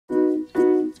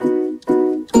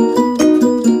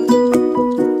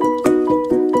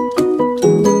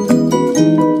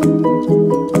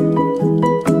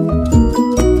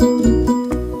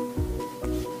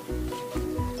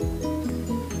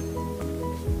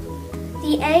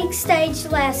The egg stage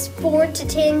lasts 4 to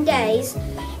 10 days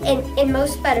in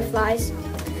most butterflies.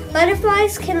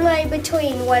 Butterflies can lay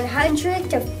between 100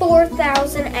 to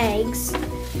 4,000 eggs.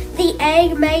 The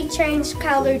egg may change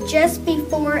color just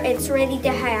before it's ready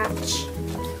to hatch.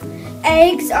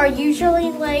 Eggs are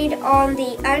usually laid on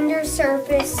the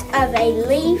undersurface of a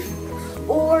leaf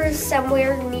or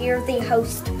somewhere near the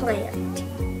host plant.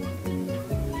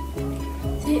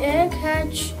 The egg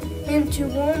hatch into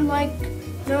worm-like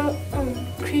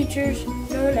creatures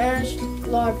known as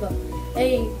larvae.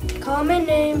 A common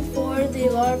name for the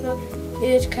larva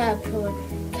is caterpillar.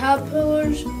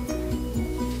 Caterpillars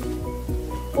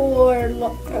or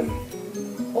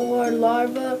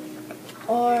larvae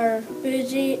are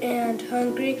busy and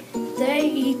hungry. They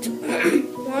eat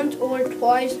once or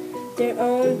twice their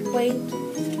own weight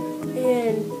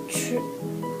in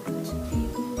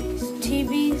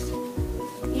TBs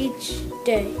each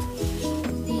day.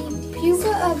 The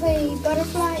pupa of a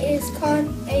butterfly is called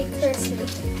a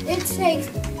chrysalis. It takes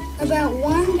about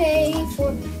 1 day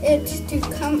for it to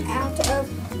come out of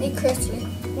a chrysalis.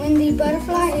 When the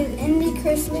butterfly is in the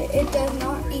chrysalis, it does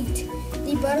not eat.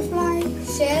 The butterfly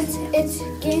sheds its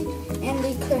skin in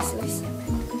the chrysalis.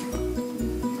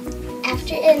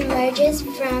 After it emerges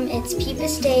from its pupa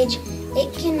stage,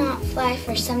 it cannot fly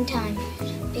for some time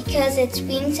because its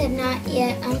wings have not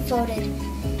yet unfolded.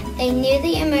 A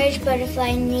newly emerged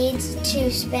butterfly needs to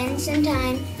spend some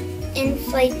time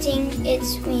inflating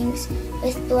its wings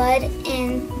with blood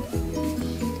and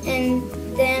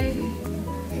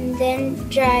then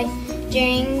dry,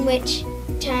 during which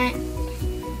time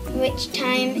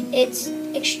it's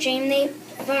extremely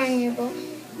vulnerable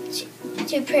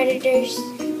to predators.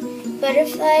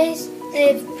 Butterflies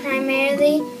live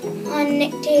primarily on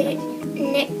nectar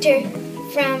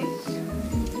from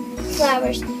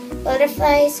flowers.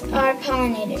 Butterflies are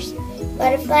pollinators.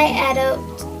 Butterfly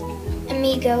adult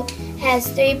amigo has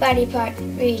 3 body part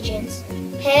regions: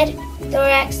 head,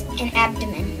 thorax, and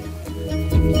abdomen.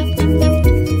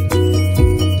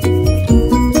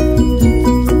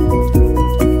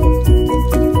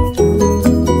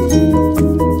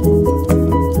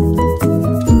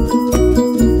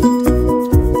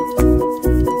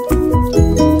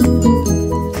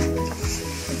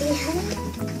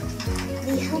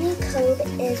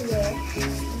 Is where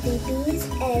the bees'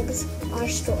 eggs are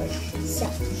stored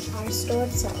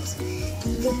cells.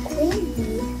 The queen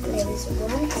bee lays 1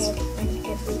 egg in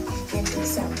every empty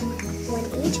cell. When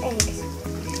each egg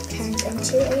turns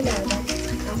into a larva,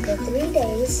 after 3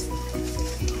 days,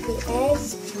 the eggs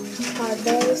are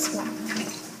very small.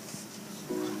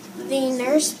 The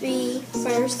nurse bee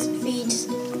first feeds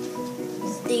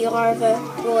the larva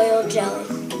royal jelly.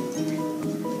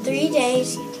 3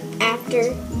 days after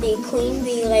the queen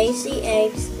bee lays the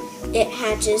eggs, it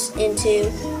hatches into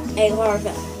a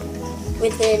larva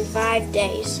within 5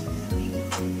 days.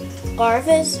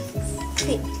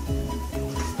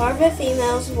 Larva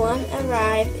females, once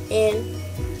arrive in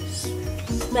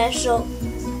special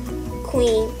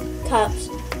queen cups,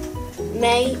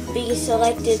 may be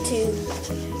selected to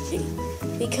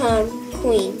become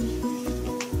queen.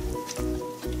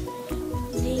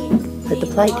 Put the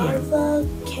plate down. Larva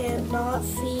cannot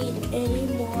feed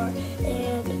anymore,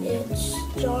 and it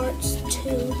starts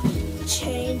to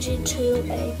change into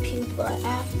a pupa.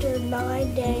 After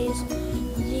 9 days,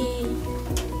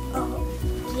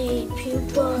 the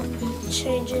pupa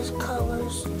changes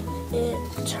colors. It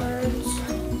turns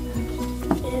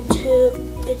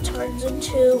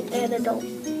into an adult.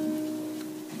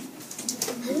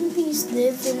 Honeybees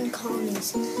live in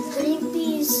colonies.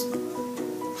 Honeybees'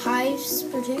 hives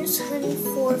produce honey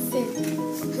for food.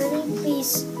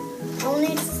 Honeybees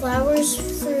pollinate flowers,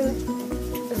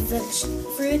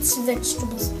 fruits,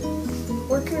 vegetables.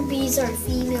 Worker bees are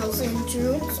females and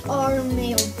drones are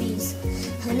male bees.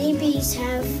 Honeybees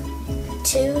have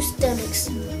 2 stomachs,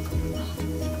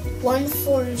 one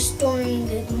for storing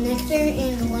the nectar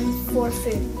and one for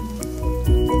food.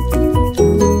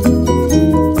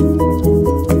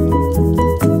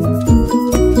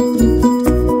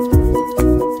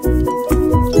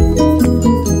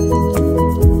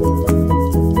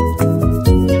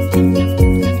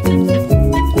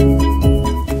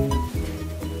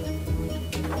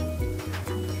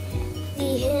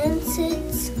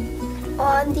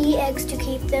 On the eggs to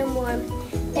keep them warm.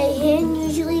 A hen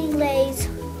usually lays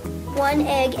 1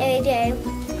 egg a day.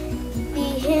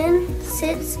 The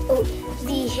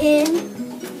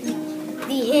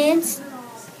hen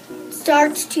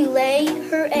starts to lay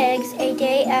her eggs a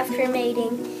day after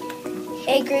mating.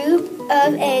 A group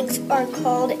of eggs are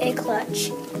called a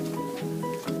clutch.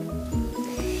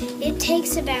 It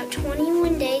takes about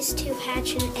 21 days to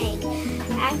hatch an egg.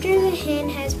 After the hen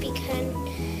has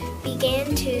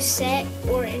began to set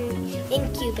or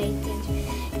incubate them,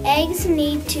 eggs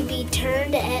need to be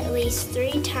turned at least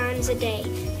 3 times a day.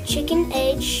 Chicken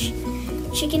eggs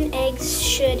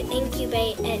should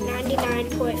incubate at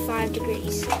 99.5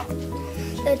 degrees.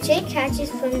 The chick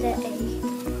hatches from the egg.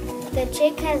 The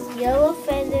chick has yellow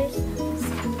feathers.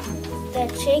 The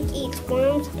chick eats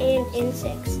worms and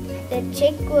insects. The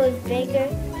chick grows bigger.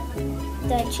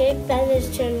 The chick feathers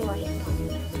turn white.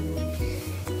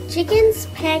 Chickens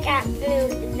peck at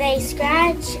food. They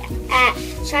scratch at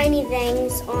shiny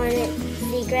things on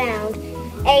the ground.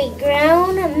 A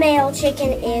grown male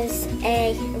chicken is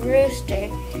a rooster.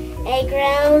 A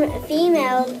grown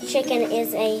female chicken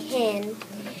is a hen.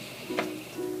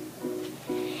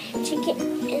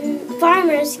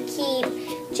 Farmers keep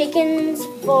chickens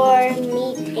for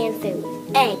meat and food.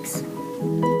 Eggs.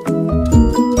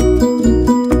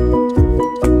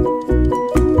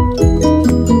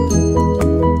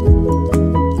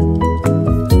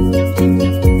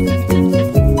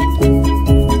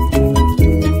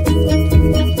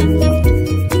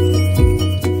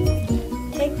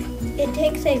 It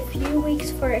takes a few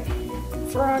weeks for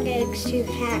frog eggs to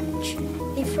hatch.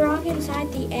 The frog inside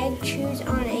the egg chews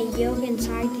on a yolk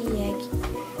inside the egg.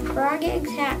 Frog eggs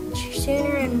hatch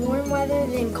sooner in warm weather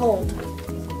than cold.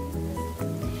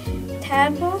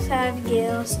 Tadpoles have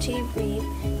gills to breathe.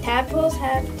 Tadpoles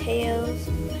have tails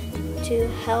to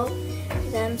help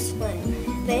them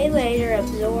swim. They later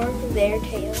absorb their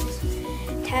tails.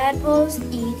 Tadpoles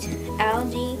eat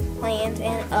algae, plants,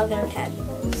 and other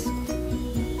tadpoles.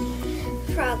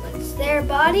 Froglets. Their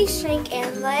bodies shrink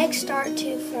and legs start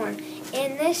to form.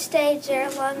 In this stage, their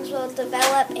lungs will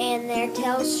develop and their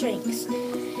tail shrinks.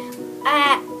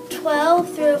 At 12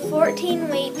 through 14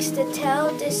 weeks, the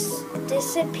tail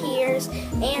disappears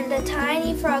and the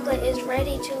tiny froglet is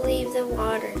ready to leave the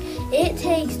water. It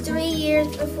takes 3 years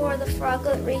before the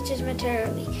froglet reaches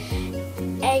maturity.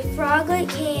 A froglet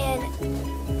can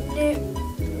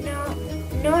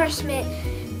nourishment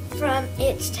from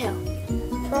its tail.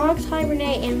 Frogs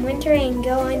hibernate in winter and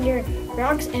go under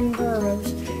rocks and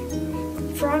burrows.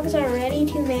 Frogs are ready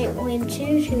to mate when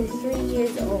 2 to 3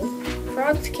 years old.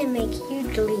 Frogs can make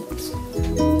huge leaps.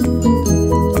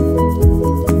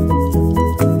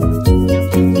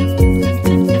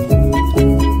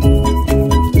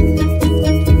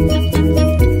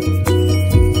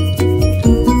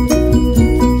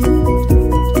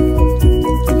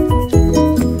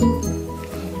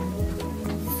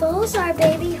 Foals are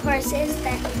baby horses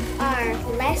that are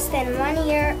less than 1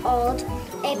 year old.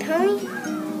 A pony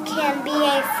can be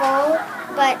a foal,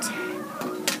 but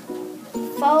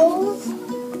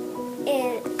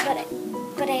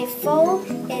a foal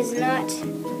is not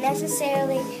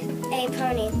necessarily a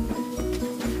pony.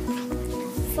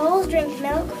 Foals drink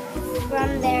milk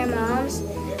from their moms.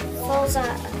 Foals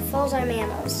are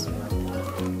mammals.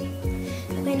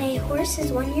 When a horse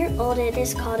is 1 year old, it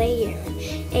is called a yearling.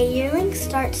 A yearling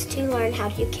starts to learn how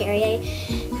to carry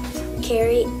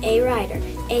a rider.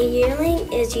 A yearling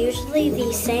is usually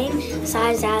the same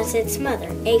size as its mother.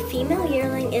 A female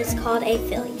yearling is called a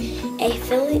filly. A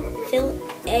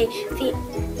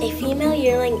female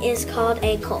yearling is called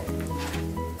a colt.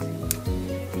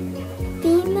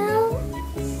 Female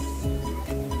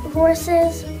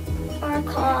horses are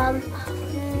called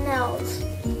males.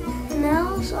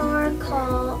 Males are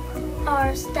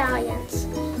stallions.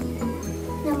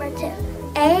 Number 2.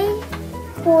 A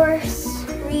horse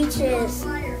reaches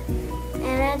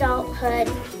an adulthood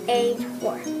age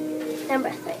 4.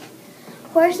 Number 3.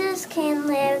 Horses can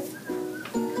live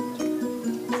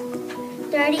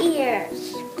 30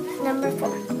 years. Number 4.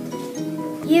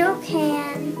 You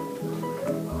can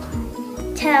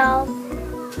tell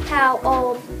how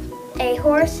old a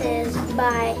horse is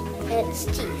by its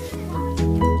teeth.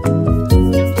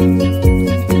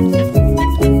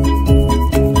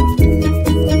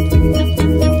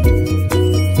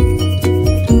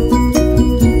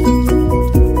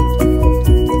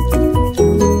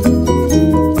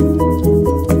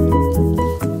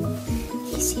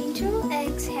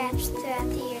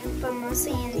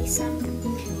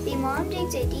 The mom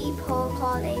digs a deep hole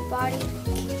called a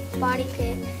body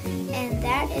pit, and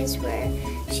that is where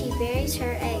she buries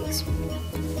her eggs.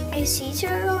 A sea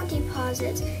turtle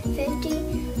deposits 50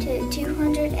 to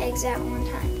 200 eggs at one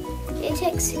time. It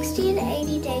takes 60 to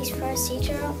 80 days for a sea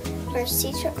turtle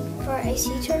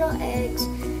eggs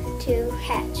to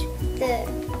hatch.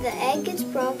 The egg gets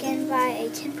broken by a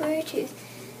temporary tooth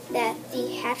that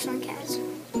the hatchling has.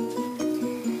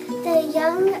 The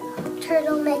young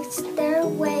turtle makes their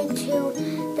way to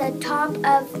the top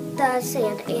of the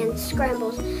sand and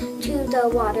scrambles to the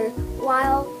water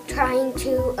while trying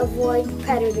to avoid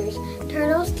predators.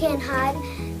 Turtles can hide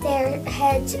their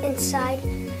heads inside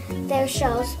their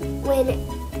shells when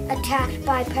attacked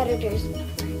by predators.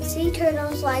 Sea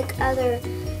turtles, like other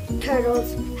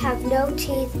turtles, have no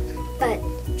teeth but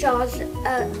jaws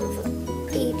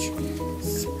of each.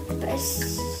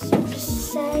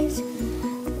 Besides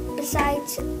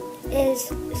is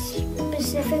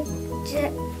specific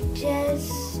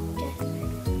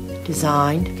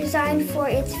designed for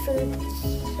its food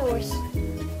source.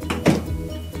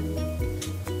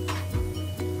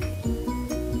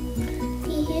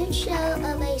 The huge shell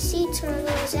of a sea turtle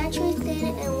is actually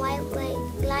thin and lightweight,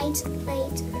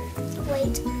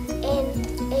 and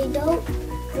an adult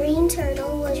green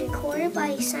turtle was recorded by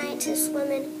a scientist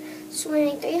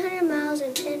swimming 300 miles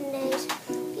in 10 days.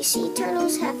 The sea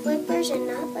turtles have flippers and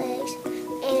not legs.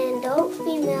 An adult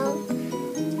female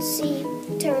sea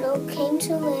turtle came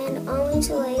to land only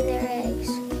to lay their eggs.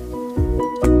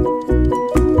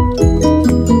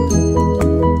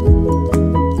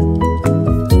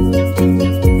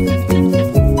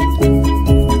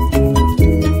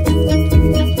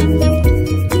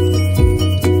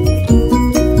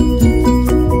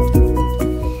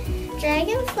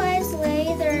 Dragonflies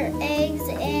lay their eggs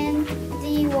in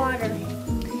the water.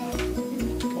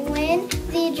 When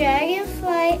the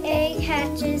dragonfly egg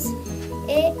hatches,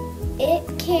 it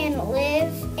can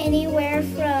live anywhere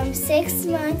from 6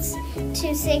 months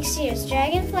to 6 years.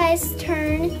 Dragonflies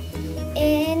turn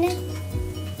into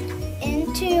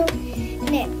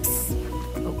nymphs.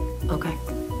 Okay.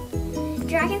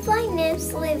 Dragonfly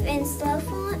nymphs live in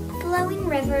slow-flowing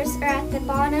rivers or at the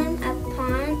bottom of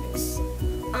ponds,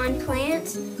 on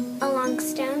plants, along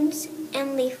stones,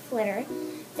 and leaf litter.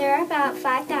 There are about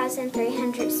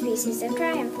 5,300 species of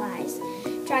dragonflies.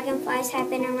 Dragonflies have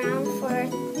been around for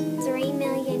 3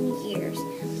 million years.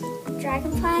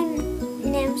 Dragonfly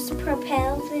nymphs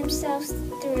propel themselves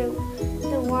through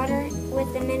the water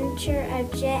with a miniature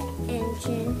jet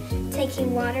engine,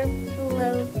 taking water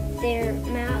below their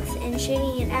mouths and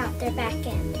shooting it out their back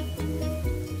end.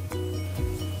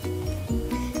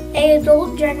 An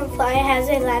adult dragonfly has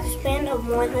a lifespan of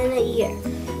more than a year.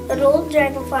 Adult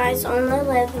dragonflies only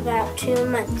live about 2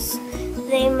 months.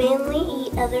 They mainly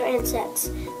eat other insects.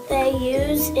 They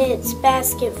use its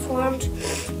basket formed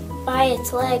by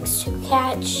its legs to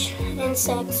catch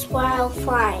insects while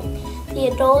flying. The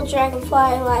adult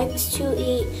dragonfly likes to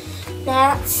eat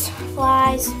gnats,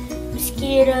 flies,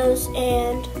 mosquitoes,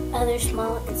 and other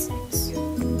small insects.